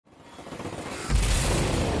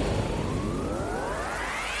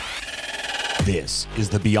This is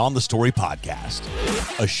the Beyond the Story podcast,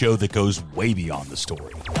 a show that goes way beyond the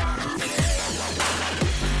story.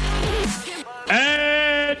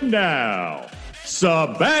 And now,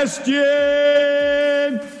 Sebastian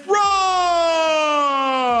Ross!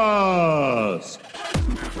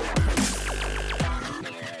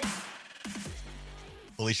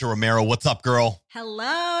 Felicia Romero, what's up, girl? Hello,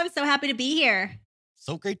 I'm so happy to be here.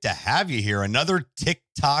 So great to have you here. Another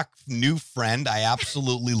TikTok new friend. I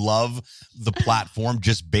absolutely love the platform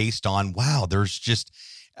just based on, wow, there's just,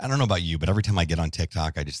 I don't know about you, but every time I get on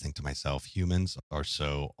TikTok, I just think to myself, humans are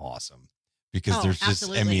so awesome. Because there's just,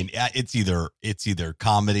 absolutely. I mean, it's either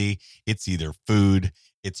comedy, it's either food,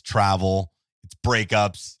 it's travel, it's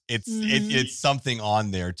breakups, it's something on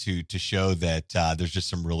there to show that there's just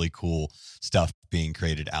some really cool stuff being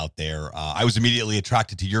created out there. I was immediately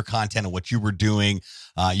attracted to your content and what you were doing.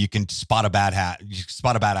 You can spot a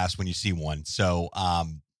badass when you see one. So,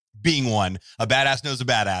 being one, a badass knows a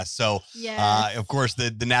badass. So, yes. Of course,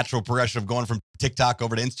 the natural progression of going from TikTok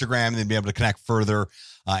over to Instagram and then be able to connect further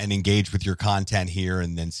and engage with your content here,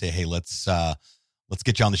 and then say, hey, let's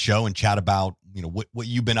get you on the show and chat about, you know, what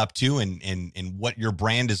you've been up to and what your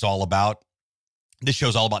brand is all about. This show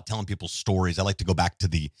is all about telling people stories. I like to go back to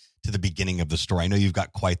the beginning of the story. I know you've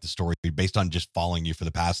got quite the story based on just following you for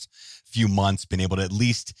the past few months, been able to at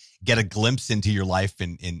least get a glimpse into your life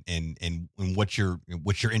and what your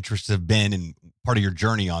interests have been and part of your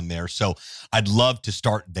journey on there. So I'd love to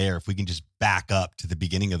start there. If we can just back up to the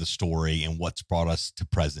beginning of the story and what's brought us to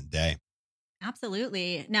present day.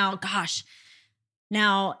 Absolutely. Now,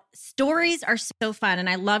 stories are so fun and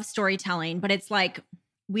I love storytelling, but it's like,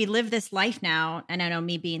 we live this life now, and I know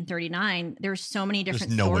me being 39, there's so many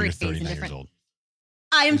different stories. There's no way you're 39 years old.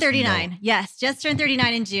 I am 39. Yes, just turned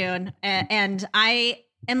 39 in June. And I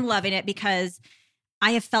am loving it because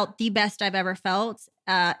I have felt the best I've ever felt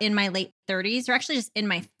in my late 30s, or actually just in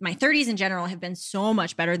my 30s in general have been so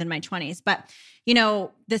much better than my 20s. But, you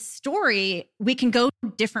know, the story, we can go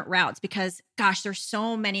different routes because, gosh, there's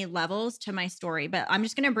so many levels to my story. But I'm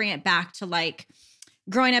just going to bring it back to like,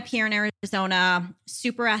 growing up here in Arizona,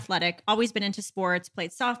 super athletic, always been into sports, played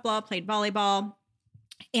softball, played volleyball.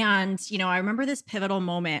 And, you know, I remember this pivotal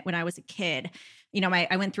moment when I was a kid. You know, my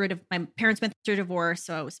parents went through a divorce,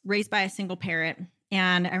 so I was raised by a single parent.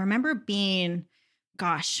 And I remember being,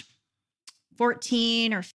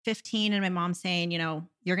 14 or 15, and my mom saying, you know,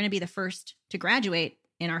 you're going to be the first to graduate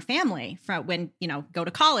in our family from when, you know, go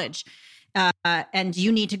to college. And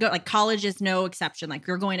you need to go, like college is no exception. Like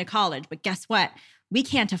you're going to college, but guess what? We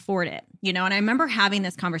can't afford it, you know? And I remember having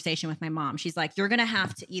this conversation with my mom. She's like, you're going to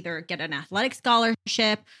have to either get an athletic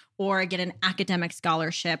scholarship or get an academic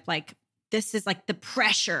scholarship. Like this is like the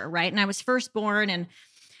pressure, right? And I was firstborn, and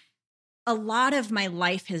a lot of my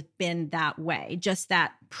life has been that way. Just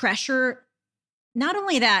that pressure, not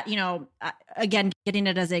only that, you know, again, getting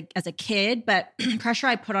it as a kid, but pressure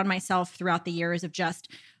I put on myself throughout the years of just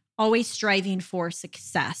always striving for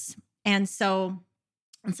success. And so,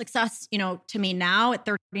 and success, you know, to me now at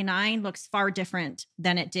 39 looks far different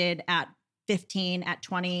than it did at 15, at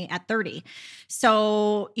 20, at 30.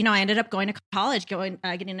 So, you know, I ended up going to college, getting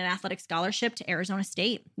an athletic scholarship to Arizona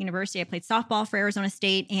State University. I played softball for Arizona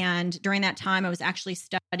State. And during that time, I was actually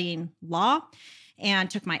studying law and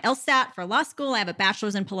took my LSAT for law school. I have a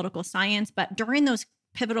bachelor's in political science. But during those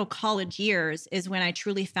pivotal college years is when I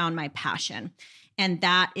truly found my passion. And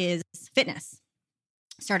that is fitness.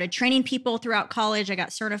 Started training people throughout college. I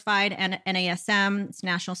got certified in NASM, it's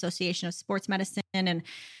National Association of Sports Medicine. And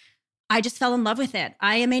I just fell in love with it.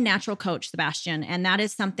 I am a natural coach, Sebastian. And that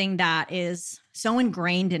is something that is so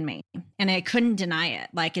ingrained in me. And I couldn't deny it.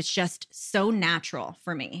 Like, it's just so natural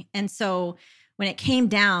for me. And so when it came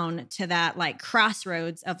down to that, like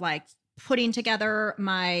crossroads of like putting together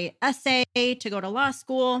my essay to go to law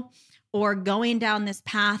school or going down this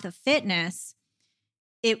path of fitness,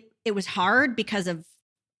 it was hard because of,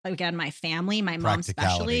 again, my family, my mom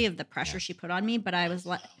especially, of the pressure she put on me. But I was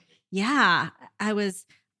like, I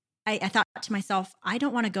thought to myself, I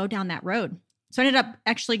don't want to go down that road. So I ended up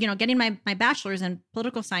actually, you know, getting my bachelor's in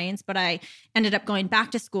political science, but I ended up going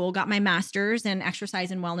back to school, got my master's in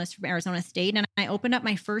exercise and wellness from Arizona State. And I opened up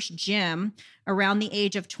my first gym around the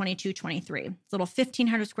age of 22, 23. It's a little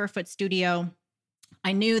 1,500 square foot studio.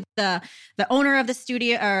 I knew the owner of the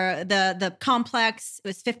studio or the complex. It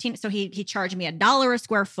was 15. So he charged me $1 a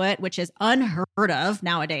square foot, which is unheard of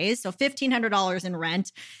nowadays. So $1,500 in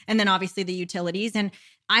rent, and then obviously the utilities. And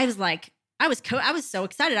I was like, I was so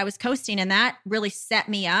excited. I was coasting, and that really set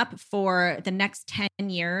me up for the next 10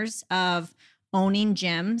 years of owning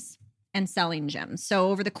gyms and selling gyms. So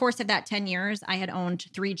over the course of that 10 years, I had owned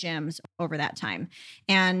 3 gyms over that time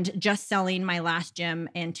and just selling my last gym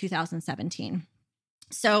in 2017.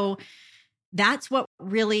 So that's where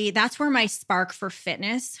my spark for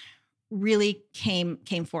fitness really came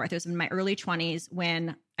forth. It was in my early 20s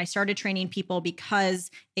when I started training people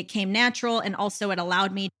because it came natural, and also it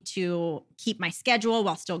allowed me to keep my schedule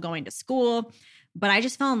while still going to school. But I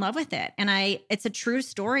just fell in love with it. And it's a true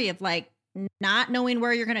story of like not knowing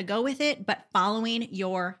where you're going to go with it, but following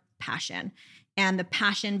your passion. And the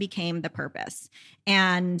passion became the purpose.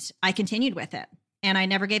 And I continued with it. And I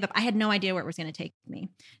never gave up. I had no idea where it was going to take me.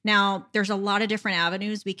 Now, there's a lot of different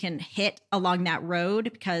avenues we can hit along that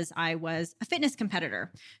road because I was a fitness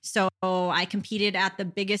competitor. So I competed at the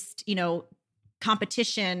biggest,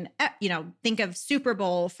 competition, think of Super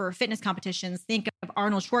Bowl for fitness competitions, think of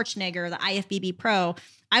Arnold Schwarzenegger, the IFBB pro.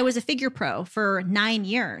 I was a figure pro for 9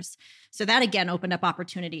 years. So that again opened up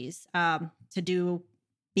opportunities to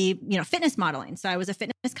be fitness modeling. So I was a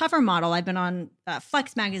fitness cover model. I've been on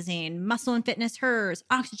Flex magazine, Muscle and Fitness, Hers,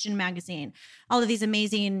 Oxygen magazine, all of these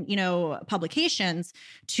amazing, publications,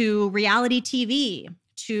 to reality TV,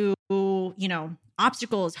 to,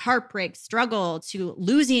 obstacles, heartbreak, struggle, to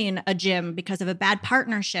losing a gym because of a bad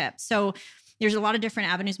partnership. So there's a lot of different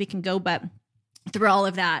avenues we can go, but through all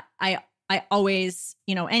of that, I always,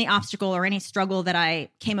 any obstacle or any struggle that I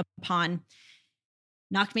came upon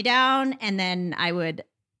knocked me down, and then I would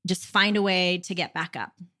just find a way to get back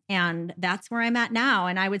up. And that's where I'm at now.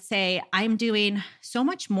 And I would say I'm doing so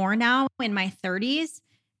much more now in my 30s,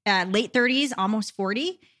 late 30s, almost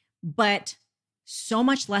 40, but so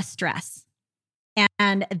much less stress.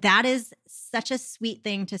 And that is such a sweet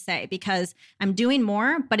thing to say because I'm doing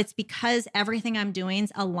more, but it's because everything I'm doing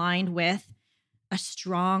is aligned with a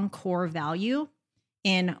strong core value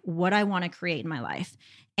in what I want to create in my life.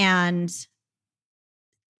 And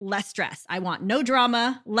less stress. I want no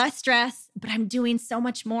drama, less stress, but I'm doing so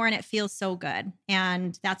much more and it feels so good.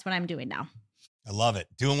 And that's what I'm doing now. I love it.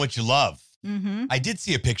 Doing what you love. Mm-hmm. I did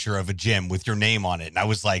see a picture of a gym with your name on it. And I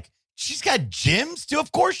was like, she's got gyms too?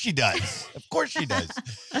 Of course she does. Of course she does.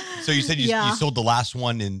 So you said you sold the last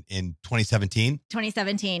one in 2017?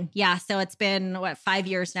 2017. Yeah. So it's been 5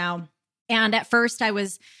 years now. And at first it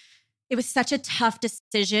was such a tough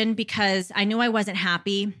decision because I knew I wasn't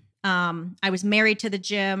happy. I was married to the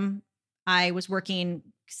gym. I was working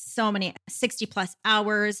 60 plus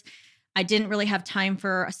hours. I didn't really have time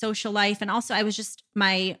for a social life. And also I was just,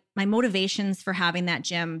 my motivations for having that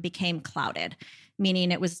gym became clouded,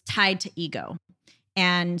 meaning it was tied to ego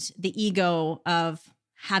and the ego of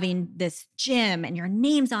having this gym and your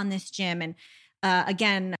name's on this gym. And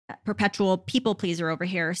again, perpetual people pleaser over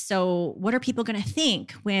here. So what are people going to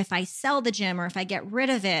think if I sell the gym or if I get rid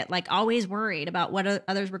of it? Like always worried about what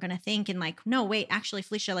others were going to think. And like, no, wait, actually,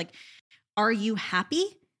 Felicia, like, are you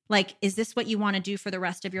happy? Like, is this what you want to do for the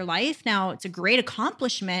rest of your life? Now it's a great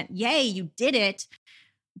accomplishment. Yay, you did it.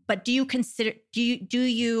 But do you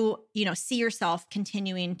see yourself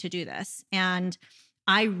continuing to do this? And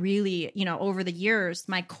I really, over the years,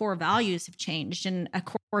 my core values have changed, and a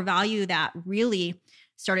core value that really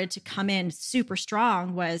started to come in super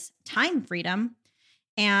strong was time freedom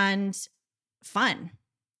and fun.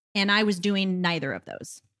 And I was doing neither of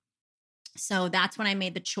those. So that's when I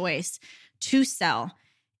made the choice to sell.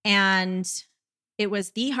 And it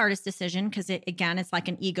was the hardest decision because it's like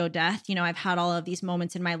an ego death. I've had all of these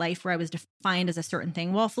moments in my life where I was defined as a certain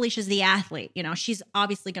thing. Well, Felicia's the athlete, she's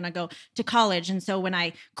obviously going to go to college. And so when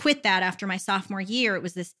I quit that after my sophomore year, it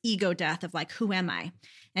was this ego death of like, who am I?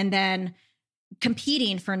 And then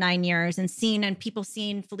competing for 9 years and people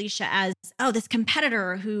seeing Felicia as, this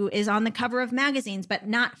competitor who is on the cover of magazines, but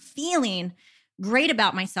not feeling great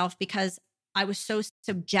about myself because I was so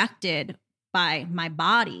subjected by my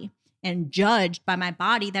body and judged by my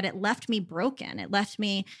body that it left me broken. It left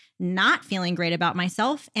me not feeling great about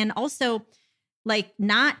myself. And also like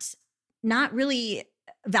not really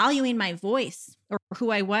valuing my voice or who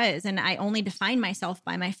I was. And I only defined myself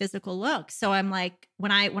by my physical look. So I'm like,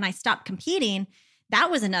 when I stopped competing, that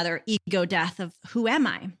was another ego death of who am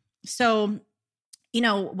I? So,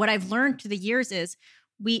 what I've learned through the years is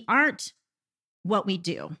we aren't what we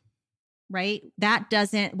do, right?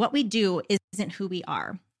 What we do isn't who we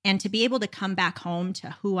are. And to be able to come back home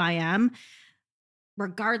to who I am,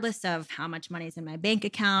 regardless of how much money is in my bank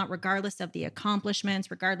account, regardless of the accomplishments,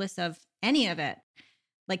 regardless of any of it,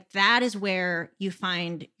 like that is where you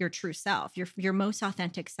find your true self, your most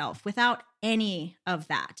authentic self without any of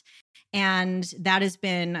that. And that has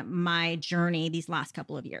been my journey these last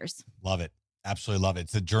couple of years. Love it. Absolutely love it.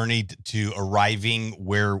 It's a journey to arriving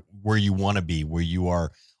where you want to be, where you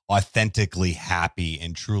are authentically happy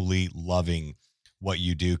and truly loving what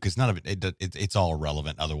you do, because none of it's all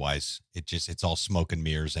irrelevant otherwise. It's all smoke and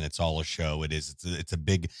mirrors, and it's all a show. It's a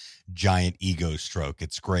big giant ego stroke.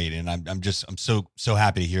 It's great, and I'm so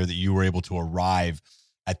happy to hear that you were able to arrive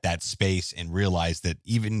at that space and realize that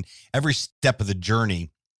even every step of the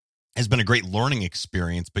journey has been a great learning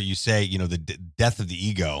experience. But you say, the death of the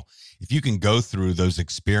ego, if you can go through those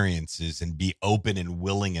experiences and be open and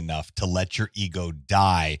willing enough to let your ego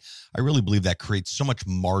die, I really believe that creates so much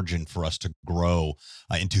margin for us to grow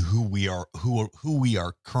into who we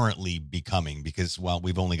are currently becoming, because, well,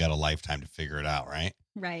 we've only got a lifetime to figure it out.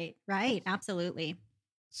 Right. Right. Absolutely.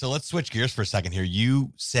 So let's switch gears for a second here.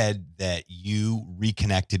 You said that you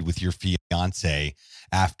reconnected with your fiance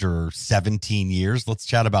after 17 years. Let's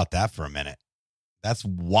chat about that for a minute. That's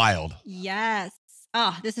wild. Yes.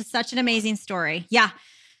 Oh, this is such an amazing story. Yeah.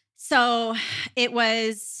 So it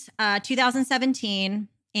was 2017,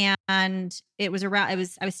 and I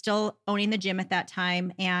was still owning the gym at that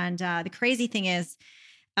time. And the crazy thing is,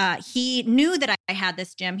 he knew that I had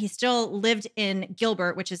this gym. He still lived in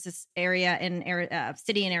Gilbert, which is this area in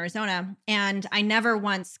city in Arizona. And I never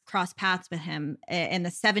once crossed paths with him in the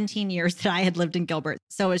 17 years that I had lived in Gilbert.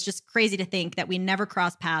 So it's just crazy to think that we never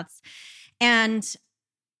crossed paths. And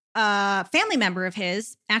a family member of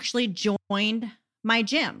his actually joined my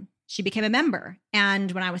gym. She became a member.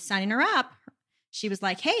 And when I was signing her up, she was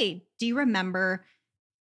like, "Hey, do you remember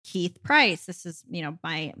Keith Price?" This is,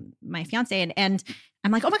 my fiance. And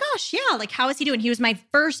I'm like, "Oh my gosh, yeah. Like, how is he doing?" He was my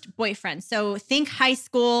first boyfriend. So think high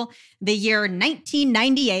school, the year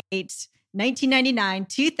 1998, 1999,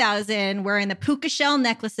 2000, wearing the puka shell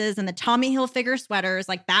necklaces and the Tommy Hilfiger sweaters.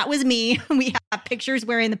 Like, that was me. We have pictures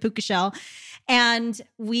wearing the puka shell. And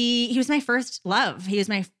he was my first love. He was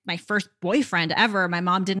my first boyfriend ever. My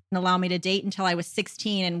mom didn't allow me to date until I was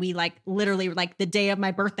 16. And we literally the day of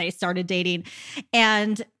my birthday started dating.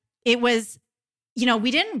 And it was,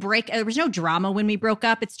 we didn't break. There was no drama when we broke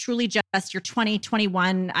up. It's truly just you're 20,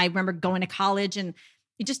 21. I remember going to college and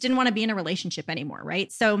you just didn't want to be in a relationship anymore.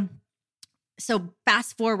 Right. So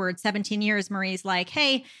fast forward 17 years, Marie's like,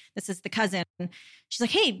 "Hey, this is the cousin." She's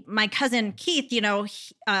like, "Hey, my cousin Keith, I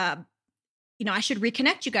should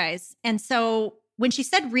reconnect you guys." And so when she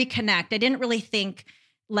said reconnect, I didn't really think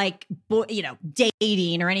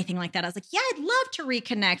dating or anything like that. I was like, "Yeah, I'd love to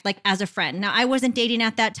reconnect as a friend." Now, I wasn't dating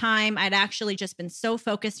at that time. I'd actually just been so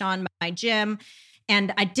focused on my gym,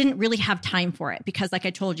 and I didn't really have time for it because, like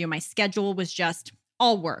I told you, my schedule was just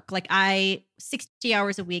all work. 60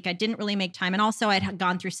 hours a week. I didn't really make time. And also I'd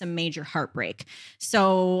gone through some major heartbreak.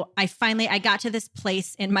 So I got to this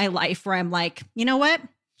place in my life where I'm like, "You know what?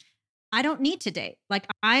 I don't need to date.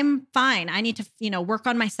 I'm fine. I need to, work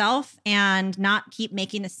on myself and not keep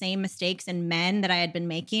making the same mistakes in men that I had been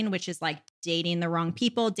making, which is dating the wrong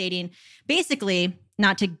people, dating basically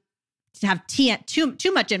not to have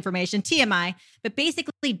too much information, TMI, but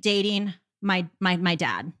basically dating my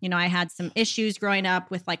dad. I had some issues growing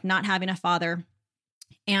up with not having a father,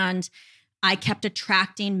 and I kept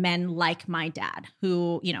attracting men like my dad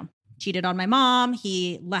who, cheated on my mom.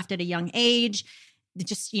 He left at a young age,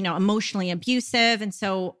 just, emotionally abusive. And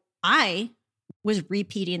so I was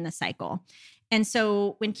repeating the cycle. And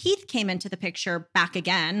so when Keith came into the picture back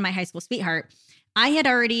again, my high school sweetheart,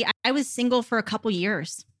 I was single for a couple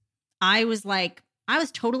years. I was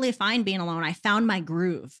totally fine being alone. I found my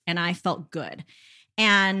groove and I felt good.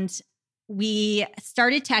 And we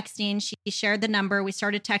started texting. She shared the number. We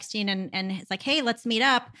started texting and it's like, "Hey, let's meet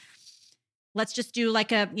up. Let's just do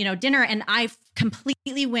a, dinner." And I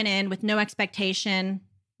completely went in with no expectation,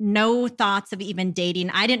 no thoughts of even dating.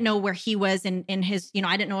 I didn't know where he was in his,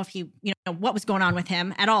 I didn't know if he, what was going on with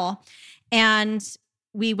him at all. And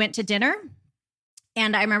we went to dinner.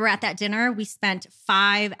 And I remember at that dinner, we spent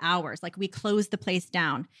 5 hours, we closed the place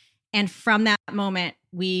down. And from that moment,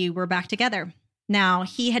 we were back together. Now,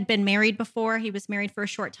 he had been married before. He was married for a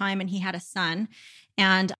short time and he had a son.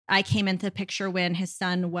 And I came into the picture when his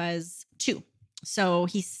son was 2. So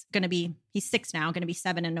he's 6 now, going to be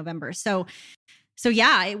 7 in November. So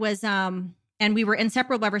yeah, it was, and we were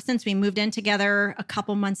inseparable ever since. We moved in together a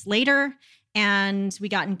couple months later and we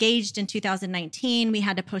got engaged in 2019. We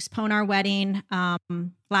had to postpone our wedding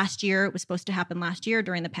last year. It was supposed to happen last year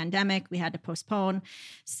during the pandemic. We had to postpone.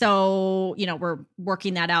 So, we're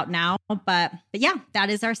working that out now, but yeah, that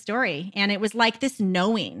is our story. And it was this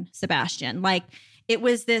knowing, Sebastian, it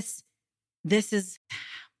was this is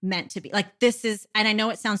meant to be this is, and I know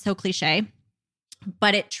it sounds so cliche,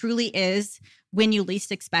 but it truly is when you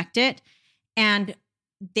least expect it. And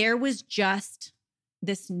there was just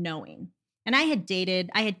this knowing. And I had dated,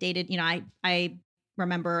 I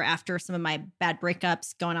remember after some of my bad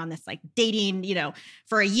breakups going on this like dating,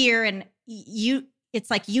 for a year, and it's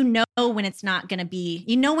like, when it's not going to be,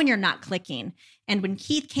 when you're not clicking. And when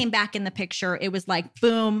Keith came back in the picture, it was like,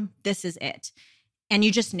 boom, this is it. And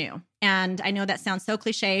you just knew. And I know that sounds so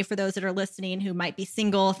cliche for those that are listening who might be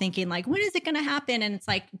single, thinking like, when is it going to happen? And it's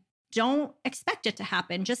like, don't expect it to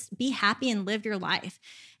happen. Just be happy and live your life.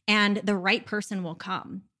 And the right person will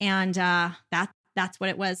come. And that's what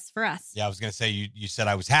it was for us. Yeah, I was going to say, you said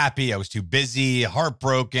I was happy. I was too busy,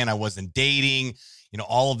 heartbroken. I wasn't dating.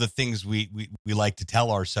 All of the things we like to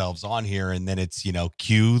tell ourselves on here. And then it's,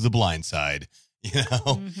 cue The Blind Side,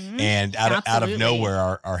 and out of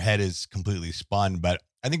nowhere, our head is completely spun. But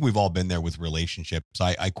I think we've all been there with relationships.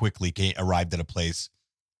 I quickly arrived at a place.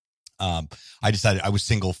 I decided I was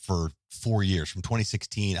single for 4 years, from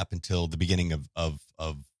 2016 up until the beginning of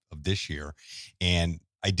this year. And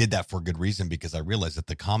I did that for a good reason, because I realized that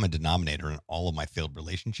the common denominator in all of my failed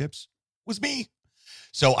relationships was me.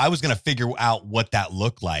 So I was going to figure out what that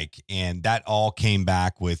looked like. And that all came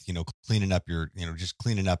back with, cleaning up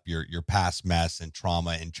your past mess and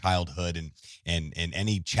trauma and childhood and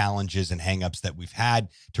any challenges and hangups that we've had,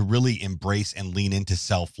 to really embrace and lean into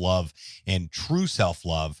self-love. And true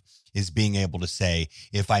self-love is being able to say,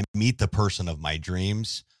 if I meet the person of my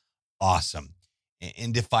dreams, awesome.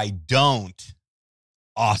 And if I don't,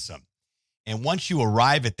 awesome. And once you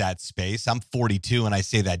arrive at that space, I'm 42 and I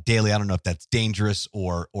say that daily. I don't know if that's dangerous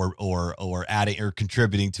or adding or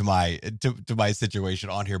contributing to my situation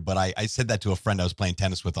on here, but I said that to a friend I was playing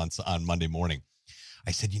tennis with on Monday morning.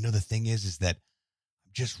 I said, the thing is that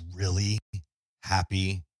I'm just really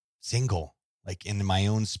happy single, like in my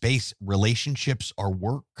own space. Relationships are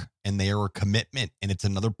work and they are a commitment, and it's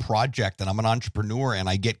another project, and I'm an entrepreneur and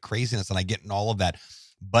I get craziness and I get in all of that.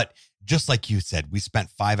 But just like you said, we spent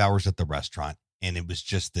 5 hours at the restaurant, and it was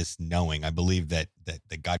just this knowing. I believe that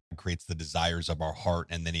God creates the desires of our heart,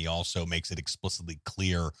 and then he also makes it explicitly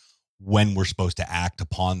clear when we're supposed to act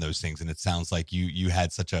upon those things. And it sounds like you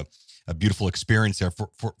had such a beautiful experience there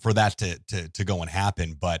for that to go and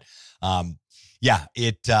happen. But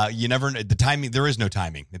you never, the timing, there is no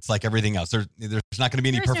timing. It's like everything else. There's not going to be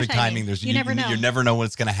any perfect timing. You never know. You never know when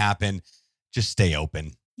it's going to happen. Just stay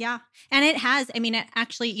open. Yeah. And it has, it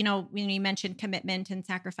actually, when you mentioned commitment and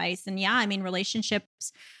sacrifice, and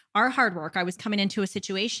relationships are hard work. I was coming into a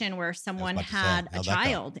situation where someone had a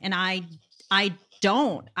child, and I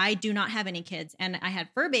do not have any kids, and I had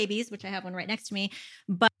fur babies, which I have one right next to me.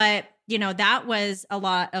 But, that was a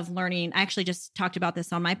lot of learning. I actually just talked about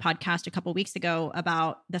this on my podcast a couple of weeks ago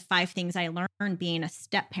about the 5 things I learned being a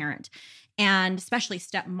step parent, and especially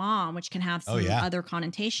stepmom, which can have some other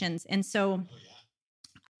connotations. And so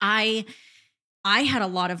I had a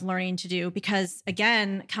lot of learning to do, because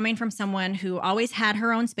again, coming from someone who always had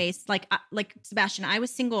her own space, like Sebastian, I was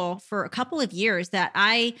single for a couple of years that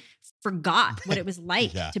I forgot what it was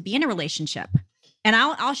like to be in a relationship. And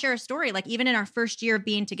I'll share a story. Like, even in our first year of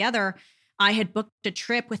being together, I had booked a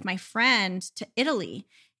trip with my friend to Italy,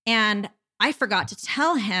 and I forgot to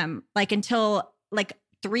tell him until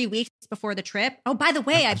 3 weeks before the trip. Oh, by the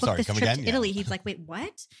way, I booked this trip to Italy. He's like, wait,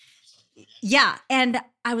 what? Yeah. And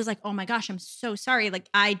I was like, oh my gosh, I'm so sorry. Like,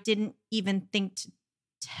 I didn't even think to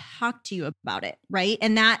talk to you about it. Right.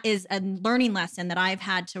 And that is a learning lesson that I've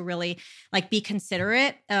had to really be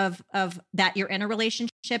considerate of that you're in a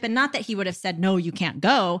relationship, and not that he would have said, no, you can't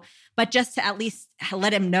go, but just to at least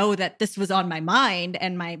let him know that this was on my mind.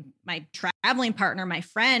 And my traveling partner, my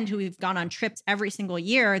friend, who we've gone on trips every single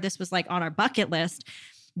year, this was on our bucket list,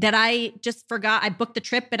 that I just forgot. I booked the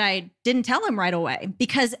trip and I didn't tell him right away,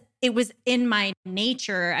 because it was in my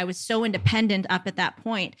nature. I was so independent up at that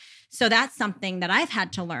point. So that's something that I've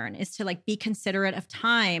had to learn, is to be considerate of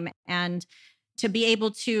time, and to be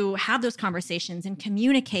able to have those conversations and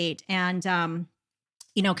communicate. And,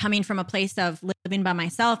 coming from a place of living by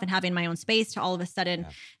myself and having my own space to all of a sudden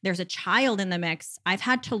there's a child in the mix, I've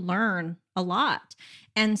had to learn a lot.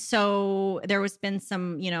 And so there has been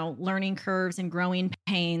some, learning curves and growing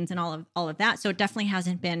pains and all of that. So it definitely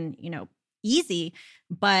hasn't been, easy,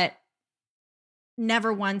 but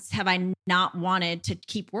never once have I not wanted to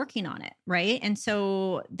keep working on it. Right. And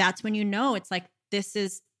so that's when, it's like, this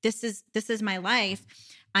is my life.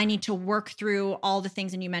 I need to work through all the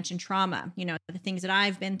things. And you mentioned trauma, the things that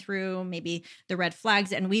I've been through, maybe the red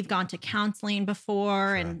flags, and we've gone to counseling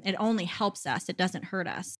before, and it only helps us. It doesn't hurt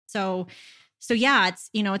us. So yeah, it's,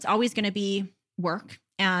 it's always going to be work,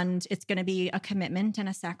 and it's going to be a commitment and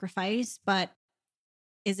a sacrifice, but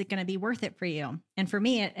is it going to be worth it for you? And for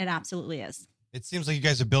me, it absolutely is. It seems like you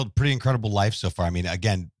guys have built a pretty incredible life so far. I mean,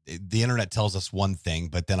 again, the internet tells us one thing,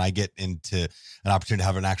 but then I get into an opportunity to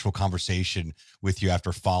have an actual conversation with you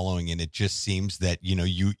after following, and it just seems that,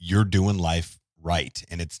 you're doing life right,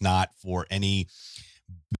 and it's not for any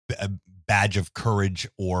badge of courage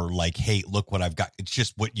or like, hey, look what I've got. It's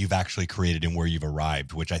just what you've actually created and where you've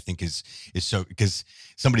arrived, which I think is so, because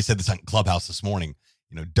somebody said this on Clubhouse this morning,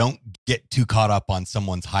 don't get too caught up on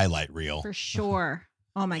someone's highlight reel. For sure.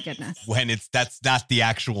 Oh my goodness. When that's not the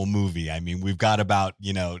actual movie. I mean, we've got about,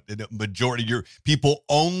 the majority of your people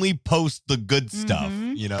only post the good stuff,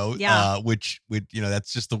 which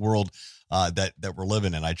that's just the world that we're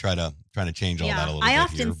living in. I trying to change all that a little bit. I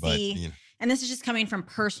often here, see, and this is just coming from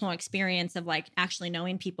personal experience of like actually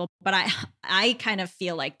knowing people, but I kind of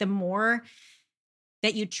feel like the more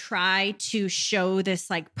that you try to show this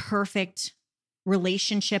like perfect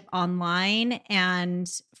relationship online, and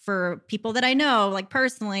for people that I know, like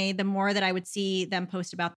personally, the more that I would see them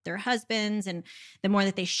post about their husbands and the more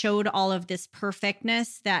that they showed all of this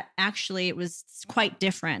perfectness, that actually it was quite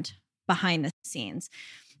different behind the scenes,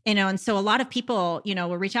 and so a lot of people,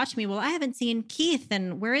 will reach out to me. Well, I haven't seen Keith,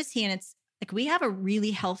 and where is he? And it's like, we have a really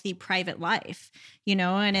healthy private life,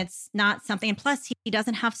 and it's not something, and plus he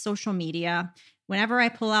doesn't have social media. Whenever I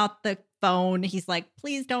pull out the phone, he's like,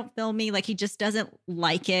 please don't film me. Like, he just doesn't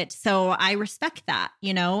like it. So I respect that,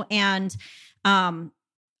 and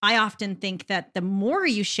I often think that the more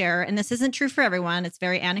you share, and this isn't true for everyone, it's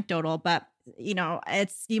very anecdotal, but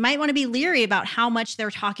you might want to be leery about how much they're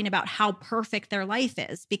talking about how perfect their life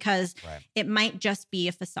is, because it might just be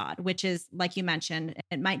a facade, which is, like you mentioned,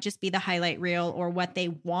 it might just be the highlight reel or what they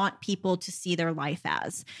want people to see their life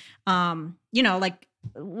as. Like,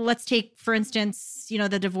 let's take, for instance,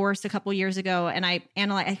 the divorce a couple years ago. And I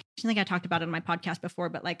think I talked about it on my podcast before,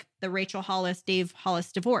 but like the Rachel Hollis, Dave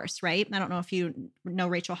Hollis divorce, right? I don't know if you know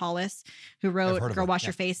Rachel Hollis, who wrote Girl Wash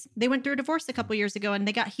Your Face. They went through a divorce a couple years ago, and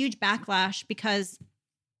they got huge backlash because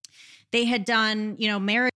they had done,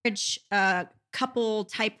 marriage couple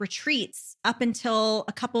type retreats up until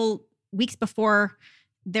a couple weeks before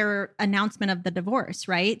their announcement of the divorce,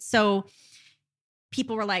 right? So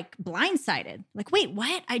people were like blindsided, like, wait,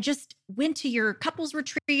 what? I just went to your couples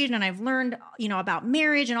retreat and I've learned, about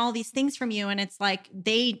marriage and all these things from you. And it's like,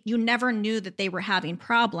 you never knew that they were having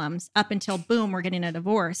problems up until boom, we're getting a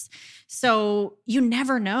divorce. So you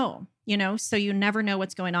never know, so you never know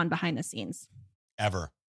what's going on behind the scenes.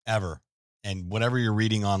 Ever. And whatever you're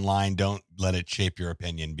reading online, don't let it shape your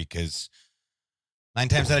opinion, because 9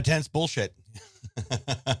 times out of 10, it's bullshit.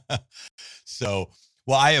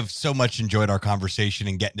 Well, I have so much enjoyed our conversation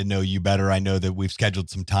and getting to know you better. I know that we've scheduled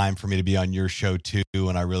some time for me to be on your show too,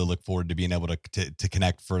 and I really look forward to being able to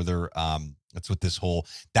connect further. That's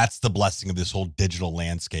the blessing of this whole digital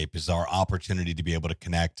landscape, is our opportunity to be able to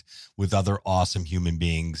connect with other awesome human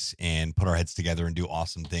beings and put our heads together and do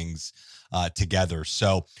awesome things together.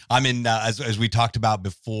 So I'm in, as we talked about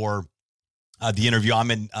before the interview, I'm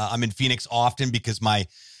in Phoenix often because my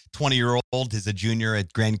 20-year-old is a junior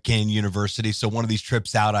at Grand Canyon University. So one of these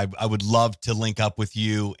trips out, I would love to link up with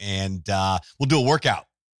you, and we'll do a workout.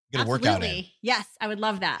 Get a workout in. Yes, I would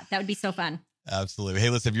love that. That would be so fun. Absolutely. Hey,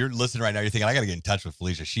 listen, if you're listening right now, you're thinking, I got to get in touch with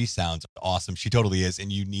Felicia. She sounds awesome. She totally is.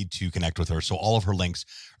 And you need to connect with her. So all of her links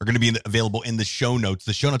are going to be available in the show notes.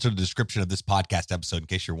 The show notes are the description of this podcast episode, in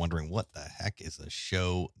case you're wondering, what the heck is a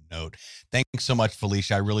show note? Thanks so much,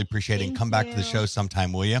 Felicia. I really appreciate it. And come back to the show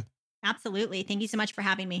sometime, will you? Absolutely. Thank you so much for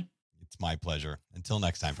having me. It's my pleasure. Until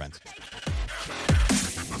next time, friends.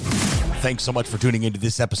 Thanks so much for tuning into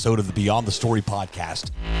this episode of the Beyond the Story podcast.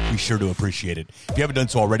 We sure do appreciate it. If you haven't done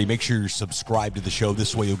so already, make sure you're subscribed to the show.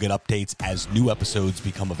 This way you'll get updates as new episodes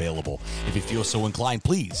become available. If you feel so inclined,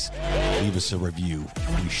 please leave us a review.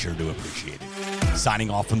 We sure do appreciate it. Signing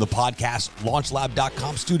off from the podcast,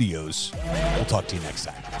 LaunchLab.com studios. We'll talk to you next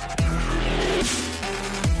time.